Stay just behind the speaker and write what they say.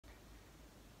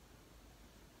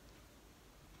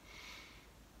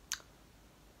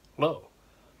Hello.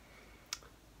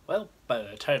 Well, by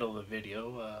the title of the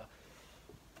video,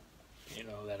 you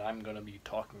know that I'm going to be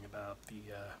talking about the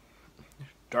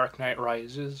Dark Knight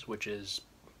Rises, which is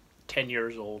 10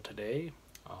 years old today.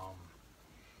 On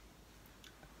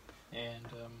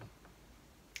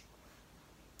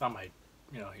my,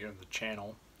 here on the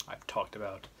channel, I've talked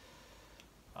about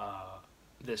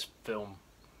this film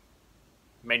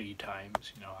many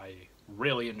times. I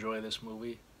really enjoy this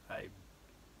movie.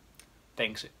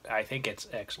 I think it's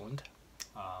excellent.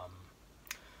 I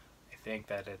think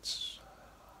that it's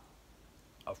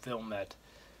a film that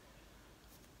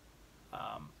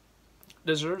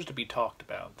deserves to be talked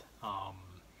about.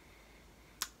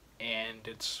 And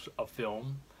it's a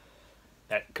film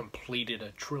that completed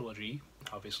a trilogy,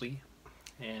 obviously,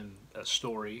 and a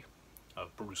story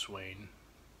of Bruce Wayne,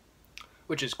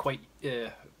 which is quite,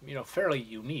 fairly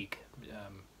unique,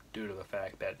 due to the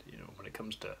fact that, when it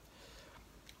comes to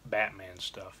Batman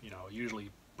stuff, usually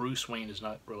Bruce Wayne is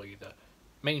not really the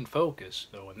main focus,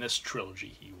 though in this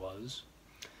trilogy he was.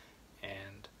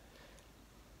 And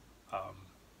I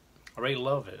really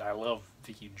love it. I love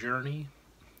the journey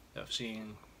of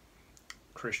seeing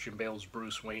Christian Bale's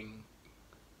Bruce Wayne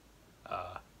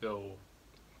go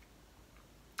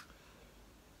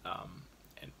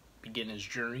and begin his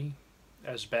journey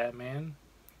as Batman,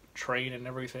 train and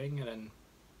everything, and then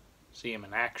see him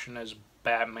in action as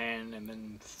Batman, and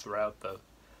then throughout the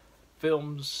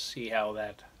films see how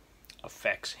that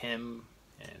affects him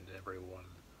and everyone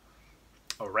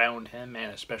around him,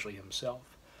 and especially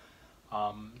himself.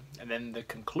 And then the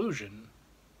conclusion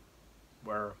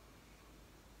where,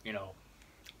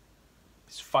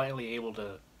 he's finally able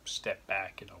to step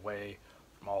back in a way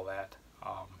from all that.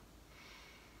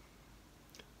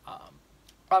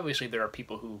 Obviously there are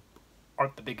people who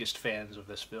aren't the biggest fans of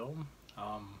this film.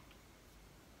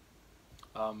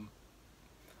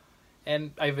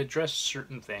 And I've addressed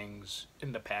certain things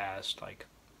in the past, like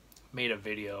made a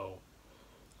video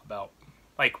about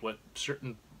like what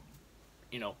certain,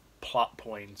 plot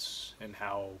points and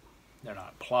how they're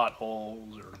not plot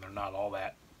holes or they're not all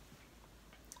that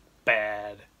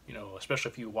bad,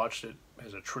 especially if you watched it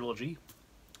as a trilogy,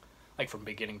 like from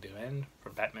beginning to end,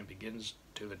 from Batman Begins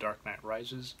to The Dark Knight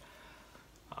Rises.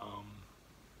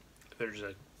 There's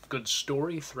a good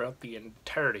story throughout the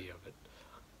entirety of it.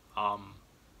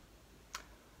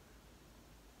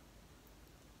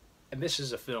 And this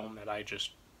is a film that I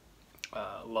just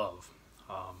love.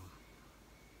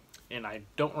 And I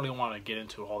don't really want to get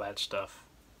into all that stuff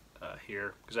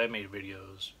here, because I've made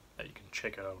videos that you can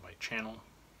check out on my channel.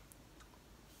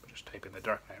 Just type in The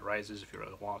Dark Knight Rises if you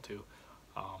really want to.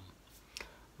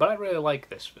 But I really like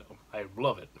this film. I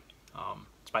love it.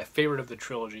 It's my favorite of the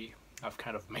trilogy. I've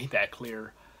kind of made that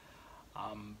clear.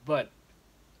 But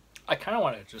I kind of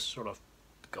want to just sort of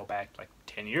go back like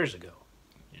 10 years ago.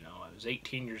 I was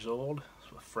 18 years old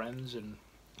with friends, and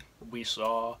we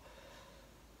saw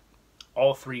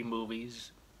all three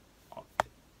movies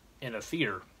in a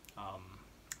theater.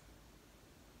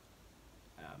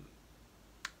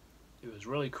 It was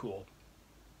really cool.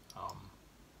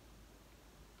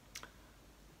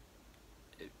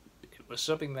 It was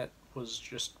something that was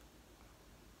just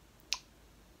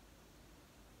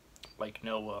like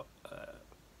nothing.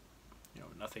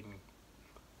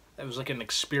 It was like an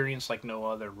experience like no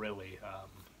other, really.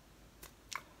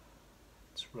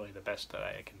 It's really the best that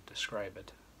I can describe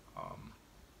it.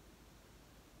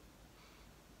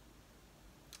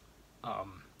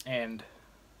 And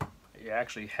you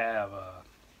actually have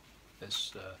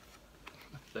this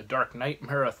the Dark Knight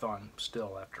Marathon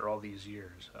still after all these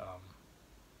years,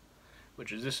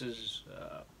 this is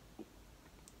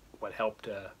what helped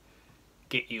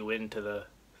get you into the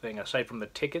thing. Aside from the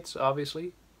tickets,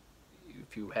 obviously,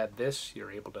 if you had this,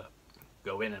 you're able to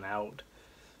go in and out,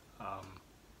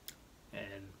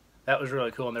 and that was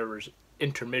really cool. And there was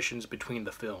intermissions between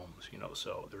the films,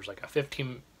 so there's like a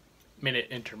 15-minute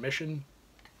intermission,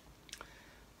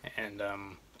 and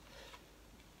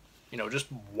just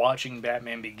watching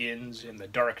Batman Begins and The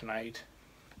Dark Knight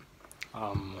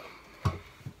on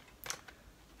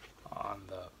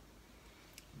the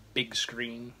big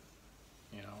screen,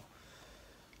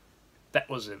 that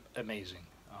was amazing.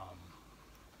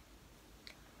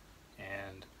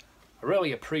 And I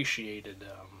really appreciated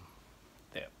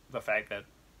the fact that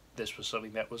this was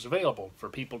something that was available for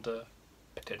people to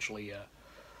potentially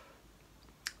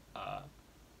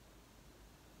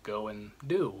go and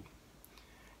do.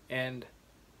 And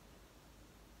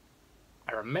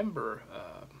I remember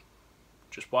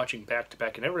just watching back to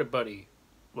back, and everybody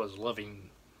was loving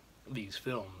these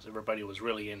films. Everybody was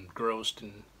really engrossed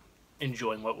and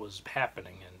enjoying what was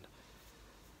happening, and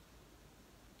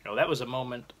that was a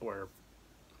moment where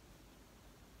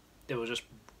it was just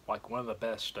like one of the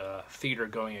best theater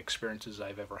going experiences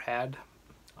I've ever had.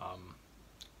 Um,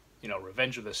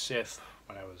 Revenge of the Sith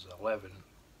when I was 11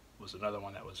 was another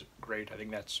one that was great. I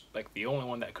think that's like the only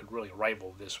one that could really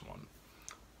rival this one.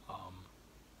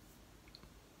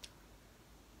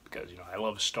 Because, I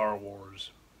love Star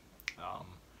Wars. Um,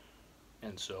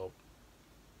 and so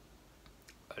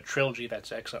a trilogy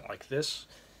that's excellent like this,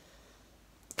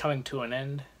 coming to an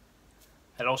end,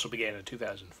 it also began in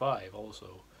 2005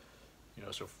 also.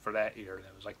 So for that year,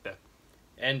 that was like the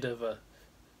end of a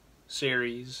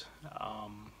series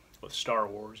with Star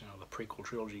Wars. The prequel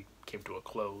trilogy came to a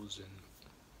close,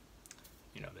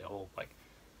 and the whole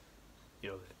they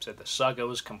said the saga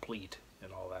was complete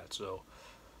and all that. So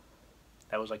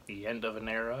that was like the end of an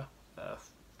era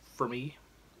for me.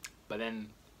 But then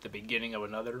the beginning of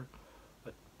another,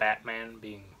 with Batman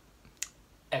being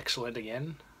excellent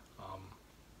again,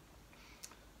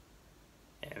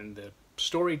 and the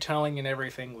storytelling and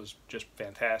everything was just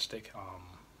fantastic.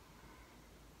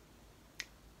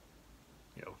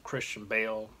 Christian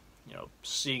Bale,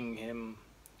 seeing him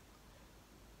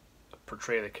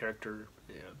portray the character,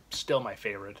 still my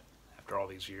favorite after all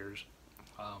these years.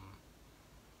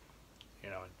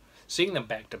 And seeing them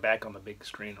back to back on the big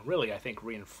screen really, I think,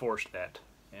 reinforced that.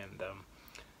 And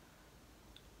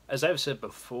as I've said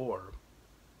before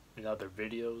in other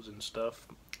videos and stuff,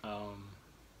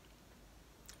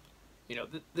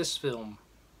 this film,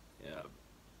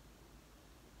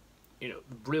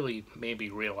 really made me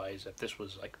realize that this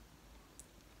was like,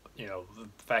 the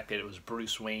fact that it was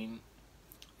Bruce Wayne,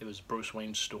 it was Bruce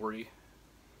Wayne's story,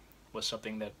 was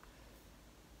something that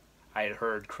I had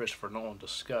heard Christopher Nolan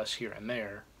discuss here and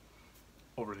there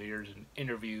over the years in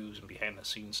interviews and behind the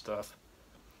scenes stuff.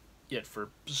 Yet for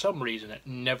some reason it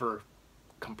never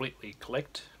completely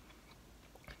clicked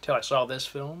until I saw this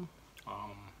film.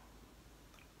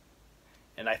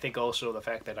 And I think also the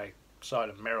fact that I saw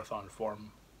it in marathon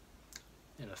form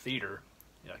in a theater,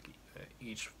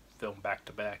 each film back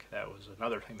to back, that was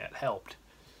another thing that helped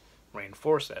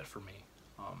reinforce that for me.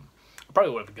 I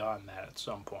probably would have gotten that at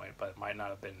some point, but it might not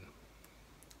have been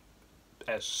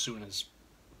as soon as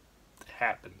it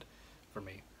happened for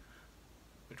me,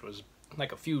 which was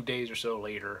like a few days or so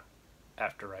later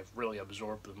after I've really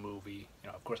absorbed the movie.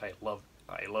 Of course I love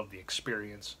the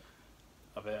experience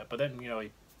of it, but then you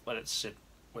let it sit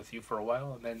with you for a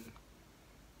while, and then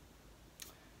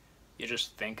you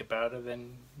just think about it,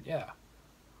 and yeah,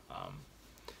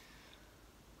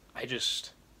 I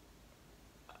just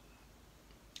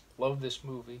love this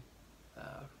movie.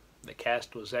 The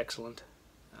cast was excellent,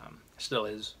 still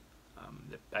is.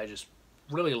 I just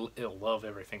really love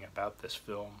everything about this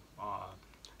film,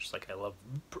 just like I love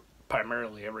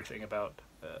primarily everything about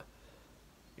the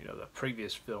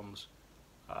previous films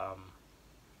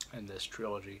in this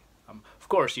trilogy. Of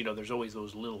course, there's always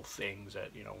those little things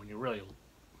that, when you really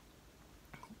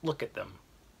look at them,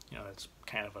 it's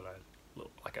kind of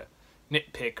like a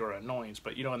nitpick or annoyance,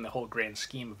 but, in the whole grand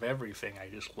scheme of everything, I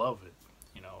just love it,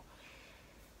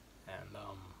 And,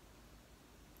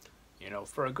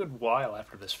 for a good while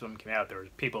after this film came out, there were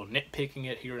people nitpicking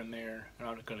it here and there. I'm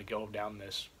not going to go down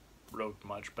this road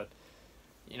much, but,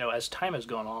 as time has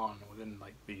gone on within,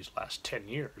 like, these last 10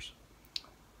 years,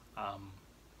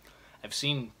 I've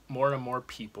seen more and more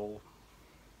people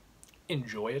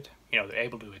enjoy it. They're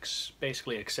able to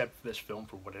basically accept this film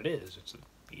for what it is. It's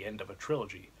the end of a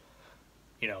trilogy.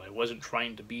 It wasn't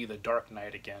trying to be the Dark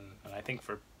Knight again, and I think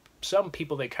for some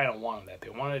people they kind of wanted that. They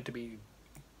wanted it to be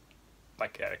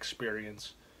like that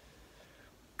experience,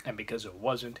 and because it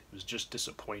wasn't, it was just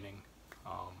disappointing.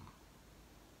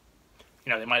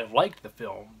 They might have liked the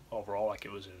film overall, like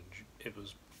it was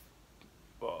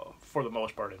for the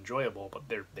most part enjoyable, but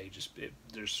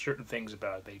there's certain things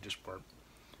about it they just weren't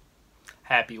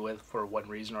happy with for one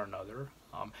reason or another.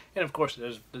 And of course,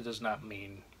 that does not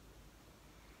mean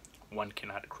one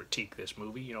cannot critique this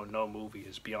movie. No movie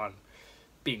is beyond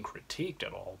being critiqued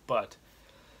at all, but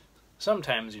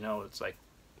sometimes, it's like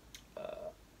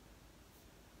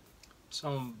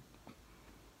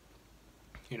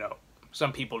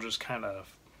some people just kind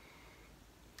of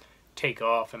take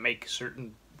off and make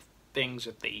certain things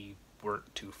that they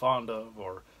weren't too fond of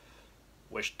or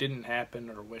wish didn't happen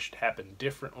or wished happened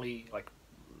differently, like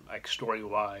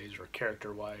story-wise or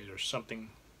character-wise or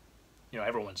something.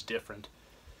 Everyone's different,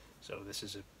 so this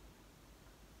is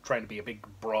trying to be a big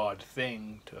broad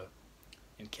thing to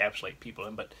encapsulate people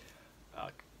in. But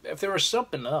if there was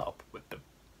something up with the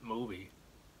movie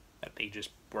that they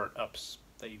just weren't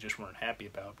happy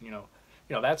about,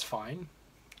 that's fine.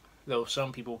 Though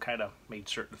some people kind of made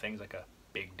certain things like a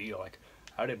big deal, like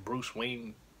how did Bruce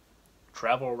Wayne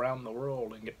travel around the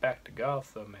world and get back to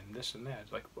Gotham and this and that.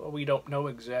 It's like, well, we don't know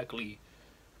exactly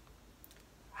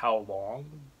how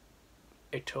long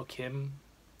it took him,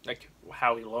 like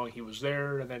how long he was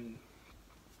there, and then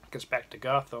gets back to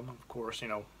Gotham. Of course,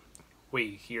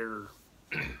 we hear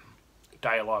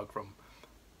dialogue from,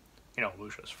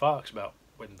 Lucius Fox about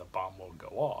when the bomb will go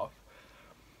off.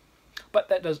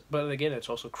 But again, it's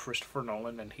also Christopher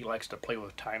Nolan, and he likes to play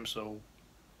with time, so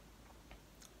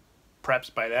perhaps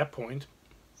by that point,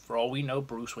 for all we know,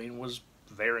 Bruce Wayne was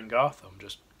there in Gotham,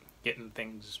 just getting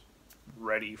things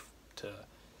ready to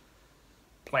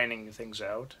planning things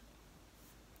out.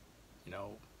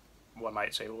 One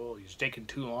might say, well, he's taking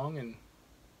too long, and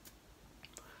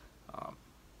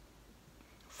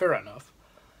fair enough.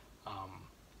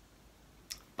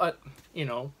 But,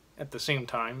 at the same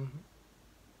time,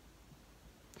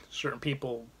 certain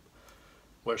people,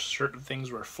 where certain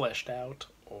things were fleshed out,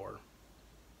 or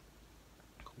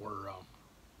were,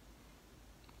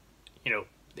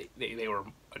 they were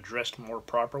addressed more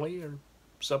properly, or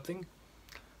something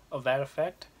of that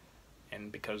effect,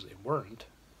 and because they weren't,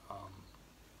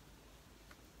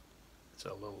 it's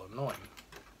a little annoying.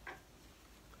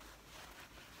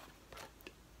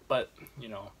 But,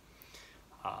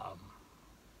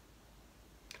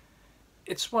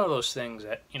 it's one of those things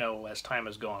that, as time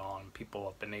has gone on, people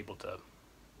have been able to,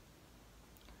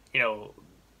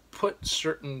 put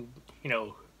certain,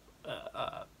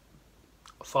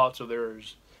 thoughts of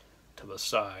theirs to the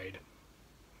side,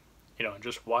 and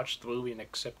just watch the movie and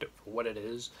accept it for what it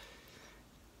is.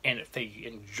 And if they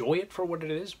enjoy it for what it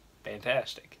is,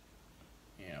 fantastic.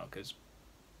 Because,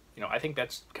 I think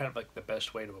that's kind of like the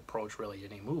best way to approach really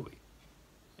any movie.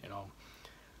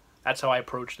 That's how I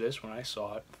approached this when I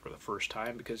saw it for the first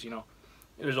time, because,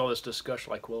 there's all this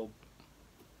discussion like, well,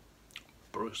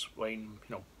 Bruce Wayne,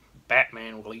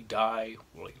 Batman, will he die?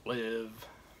 Will he live?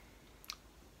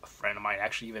 A friend of mine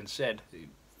actually even said he'd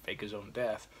fake his own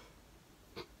death,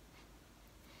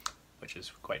 which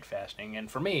is quite fascinating. And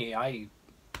for me,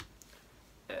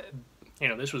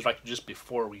 this was like just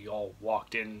before we all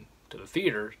walked in to the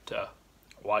theater to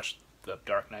watch The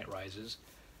Dark Knight Rises.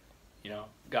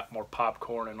 Got more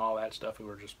popcorn and all that stuff. We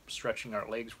were just stretching our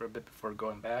legs for a bit before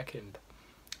going back, and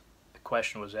the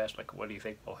question was asked, like, what do you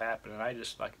think will happen? And I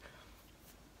just, like,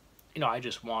 I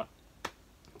just want,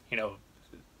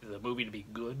 the movie to be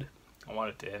good. I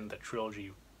want it to end the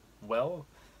trilogy well.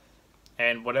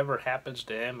 And whatever happens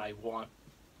to him, I want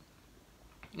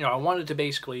it to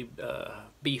basically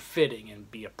be fitting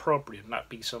and be appropriate, not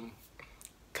be some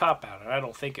cop-out. And I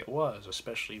don't think it was,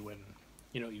 especially when,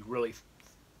 you really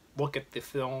look at the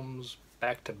films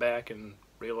back to back and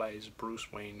realize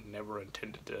Bruce Wayne never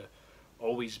intended to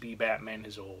always be Batman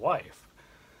his whole life.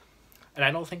 And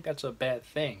I don't think that's a bad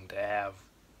thing to have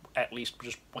at least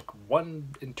just like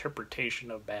one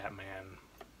interpretation of Batman,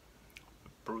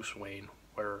 Bruce Wayne,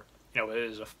 where, it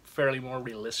is a fairly more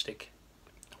realistic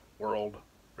world,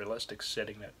 realistic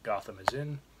setting that Gotham is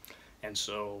in. And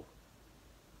so,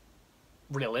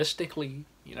 realistically,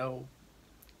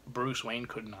 Bruce Wayne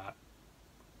could not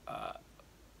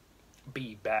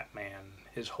be Batman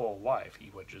his whole life.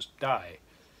 He would just die.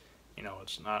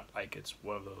 It's not like it's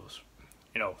one of those,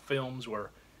 films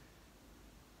where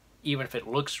even if it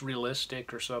looks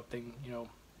realistic or something,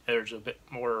 there's a bit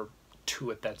more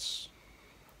to it that's,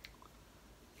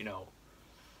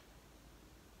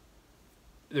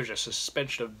 there's a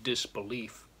suspension of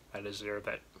disbelief that is there,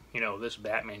 that, this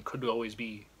Batman could always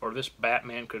be, or this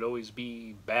Batman could always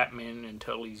be Batman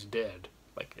until he's dead.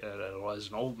 Like, as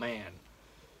an old man.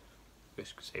 I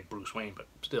guess you could say Bruce Wayne, but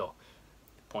still,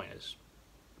 the point is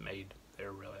made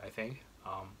there, really, I think.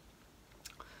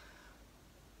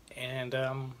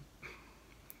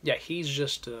 Yeah, he's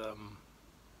just,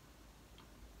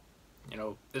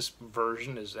 this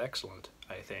version is excellent,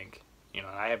 I think. And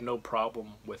I have no problem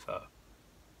with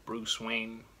Bruce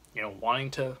Wayne,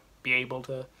 wanting to be able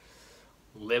to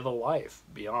live a life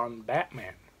beyond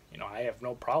Batman. I have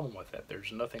no problem with that.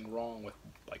 There's nothing wrong with,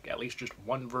 like, at least just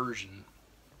one version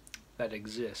that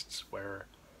exists where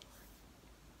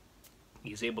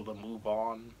he's able to move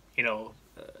on,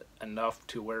 enough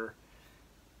to where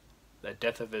the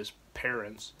death of his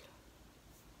parents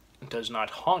does not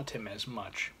haunt him as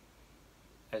much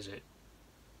as it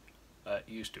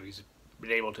used to. He's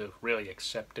been able to really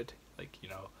accept it. Like,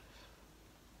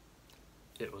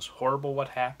 it was horrible what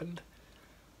happened,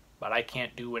 but I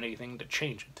can't do anything to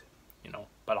change it,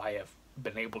 But I have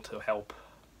been able to help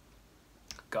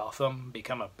Gotham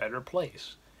become a better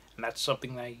place. And that's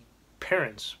something my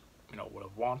parents, would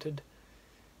have wanted.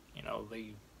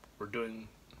 They were doing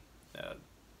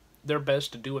their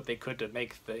best to do what they could to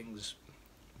make things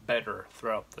better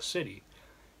throughout the city.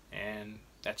 And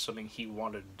that's something he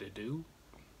wanted to do,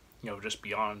 just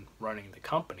beyond running the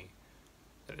company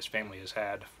that his family has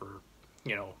had for,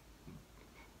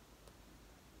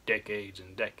 decades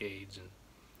and decades, and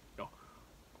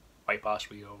quite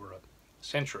possibly over a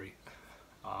century.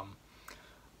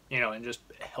 And just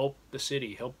help the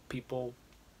city, help people,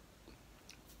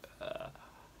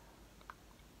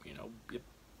 get,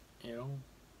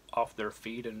 off their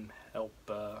feet, and help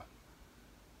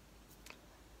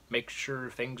make sure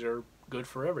things are good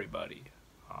for everybody.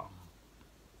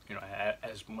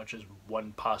 As much as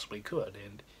one possibly could,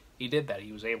 and he did that.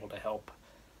 He was able to help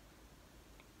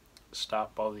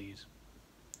stop all these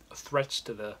threats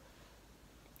to the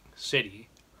city,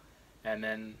 and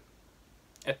then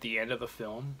at the end of the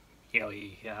film,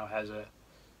 he has a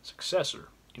successor.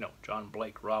 John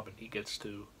Blake Robin. He gets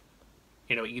to,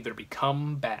 either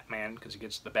become Batman because he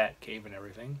gets the Batcave and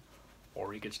everything,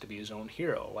 or he gets to be his own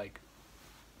hero, like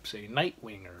say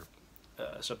Nightwing or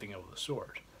something of the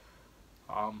sort.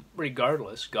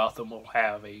 Regardless, Gotham will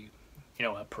have a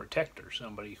protector,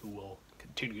 somebody who will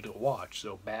continue to watch.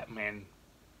 So Batman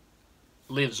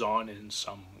lives on in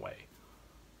some way.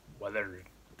 Whether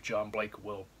John Blake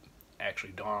will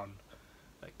actually don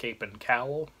a cape and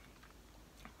cowl,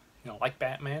 like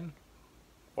Batman,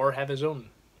 or have his own,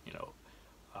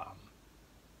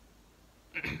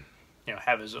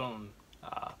 have his own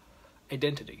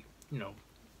identity.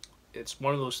 It's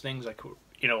one of those things like,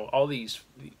 all these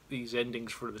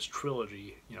endings for this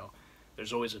trilogy,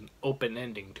 there's always an open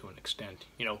ending to an extent.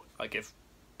 Like if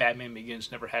Batman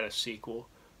Begins never had a sequel,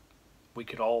 we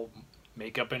could all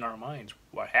make up in our minds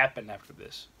what happened after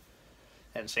this.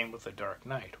 And same with The Dark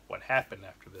Knight, what happened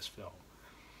after this film.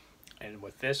 And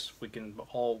with this, we can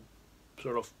all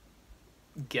sort of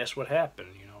guess what happened.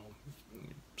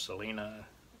 Selina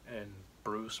and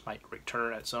Bruce might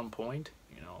return at some point.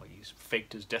 He's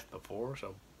faked his death before,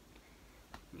 so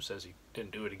who says he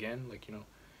didn't do it again?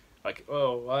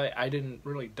 Oh, I didn't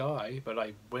really die, but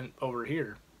I went over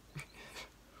here.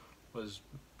 Was,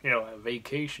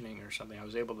 vacationing or something. I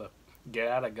was able to get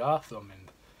out of Gotham,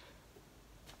 and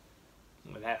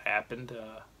when that happened,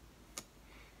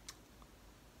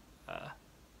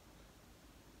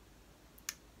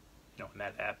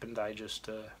 I just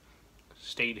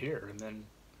stayed here, and then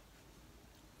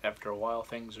after a while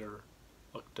things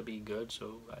looked to be good,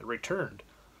 so I returned.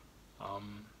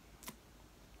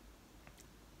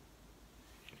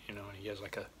 And he has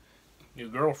like a new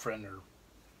girlfriend, or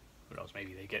who knows,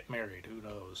 maybe they get married, who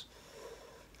knows.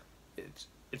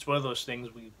 It's one of those things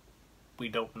we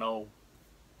don't know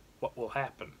what will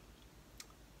happen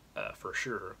for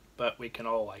sure, but we can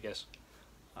all, I guess,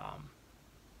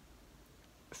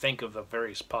 think of the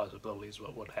various possibilities of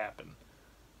what would happen.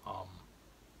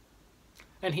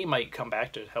 And he might come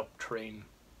back to help train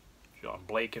John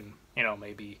Blake, and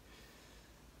maybe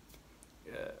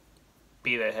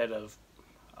be the head of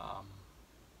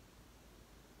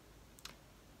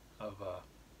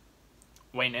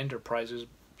Wayne Enterprises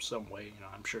some way.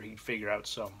 I'm sure he'd figure out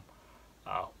some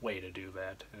way to do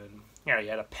that. And he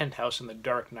had a penthouse in the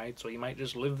Dark Knight, so he might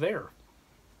just live there,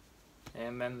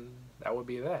 and then that would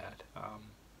be that.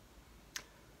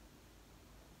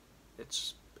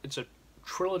 It's a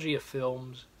trilogy of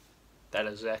films that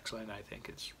is excellent. I think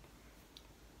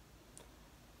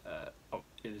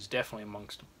it is definitely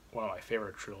amongst one of my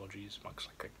favorite trilogies, amongst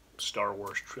like a Star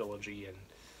Wars trilogy, and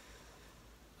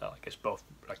I guess both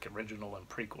like original and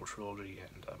prequel trilogy,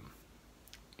 and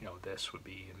this would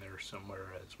be in there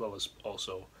somewhere, as well as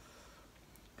also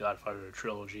Godfather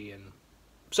trilogy and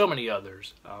so many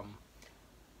others. But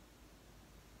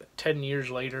 10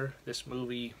 years later, this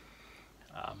movie,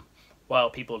 while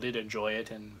people did enjoy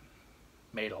it and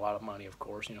made a lot of money, of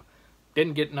course,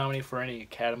 didn't get nominated for any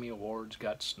Academy Awards,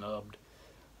 got snubbed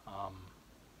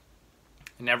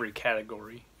in every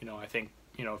category. I think,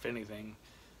 if anything,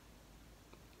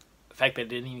 the fact that it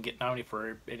didn't even get nominated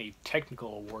for any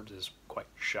technical awards is quite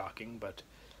shocking, but,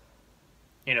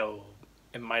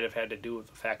 it might have had to do with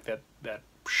the fact that that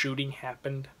shooting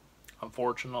happened,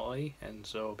 unfortunately, and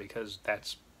so because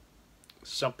that's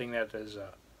something that is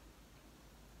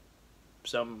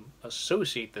some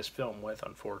associate this film with,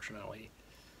 unfortunately,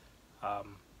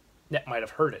 that might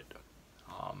have hurt it.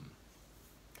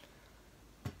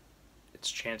 Its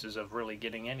chances of really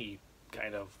getting any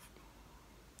kind of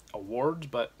awards,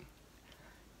 but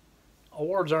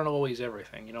awards aren't always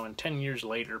everything. And 10 years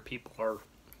later, people are...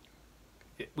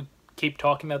 We keep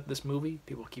talking about this movie,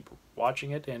 people keep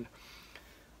watching it, and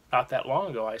not that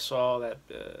long ago I saw that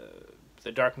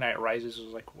The Dark Knight Rises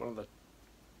was like one of the...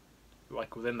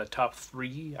 like within the top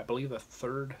 3, I believe the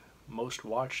 3rd most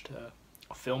watched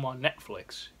a film on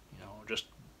Netflix, just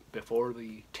before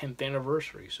the 10th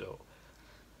anniversary. So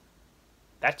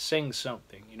that's saying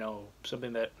something,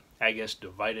 something that I guess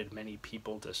divided many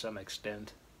people to some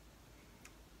extent.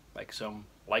 Like some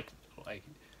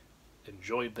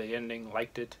enjoyed the ending,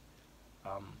 liked it.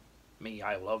 Me,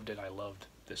 I loved it. I loved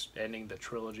this ending, the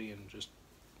trilogy, and just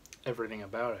everything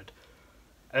about it.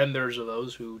 And there's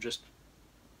those who just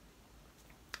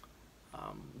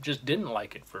didn't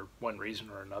like it for one reason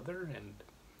or another. And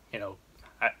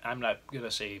I'm not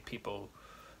gonna say people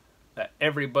that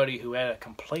everybody who had a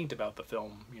complaint about the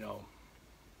film, they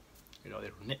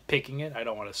were nitpicking it. I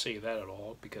don't want to say that at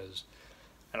all, because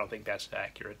I don't think that's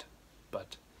accurate.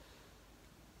 But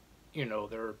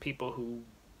there are people who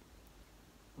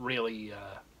really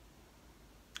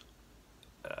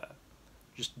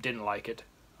just didn't like it,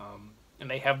 and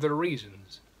they have their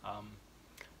reasons.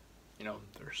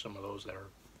 There's some of those that are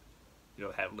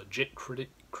have legit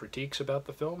critiques about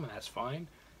the film, and that's fine. And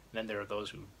then there are those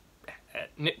who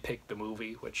nitpick the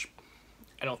movie, which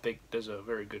I don't think does a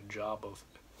very good job of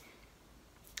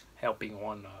helping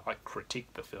one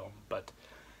critique the film. But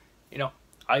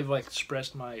I've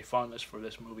expressed my fondness for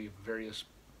this movie at various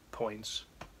points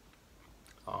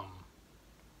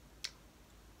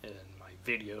in my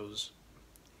videos,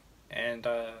 and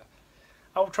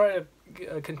I'll try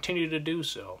to continue to do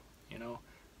so.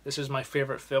 This is my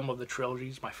favorite film of the trilogy.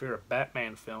 It's my favorite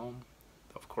Batman film.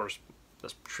 Of course,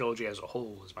 this trilogy as a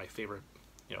whole is my favorite,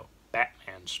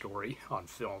 Batman story on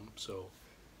film. So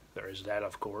there is that,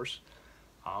 of course.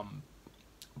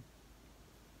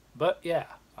 But yeah,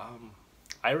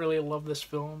 I really love this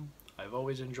film. I've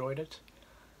always enjoyed it.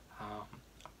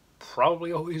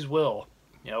 Probably always will.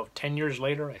 10 years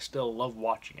later, I still love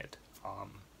watching it.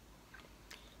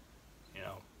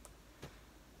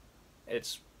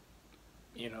 It's,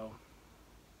 the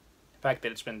fact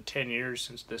that it's been 10 years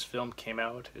since this film came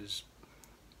out is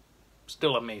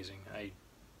still amazing. I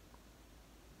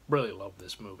really love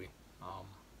this movie.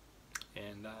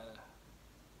 And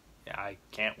yeah, I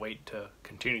can't wait to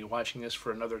continue watching this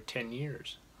for another 10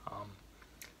 years.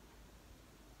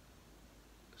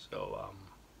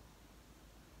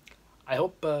 I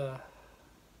hope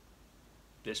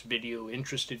this video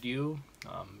interested you.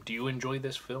 Do you enjoy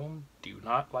this film? Do you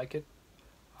not like it?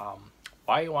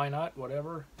 Why not?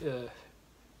 Whatever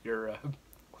your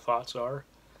thoughts are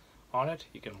on it,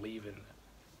 you can leave a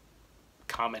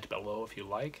comment below if you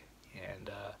like. And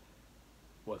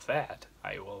with that,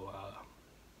 I will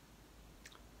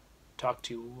talk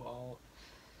to you all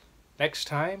next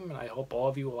time, and I hope all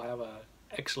of you will have an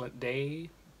excellent day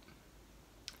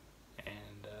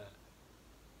and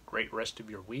great rest of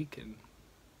your week, and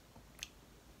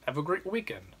have a great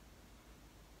weekend.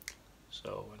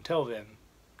 So until then,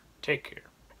 take care.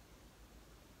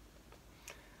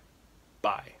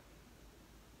 Bye.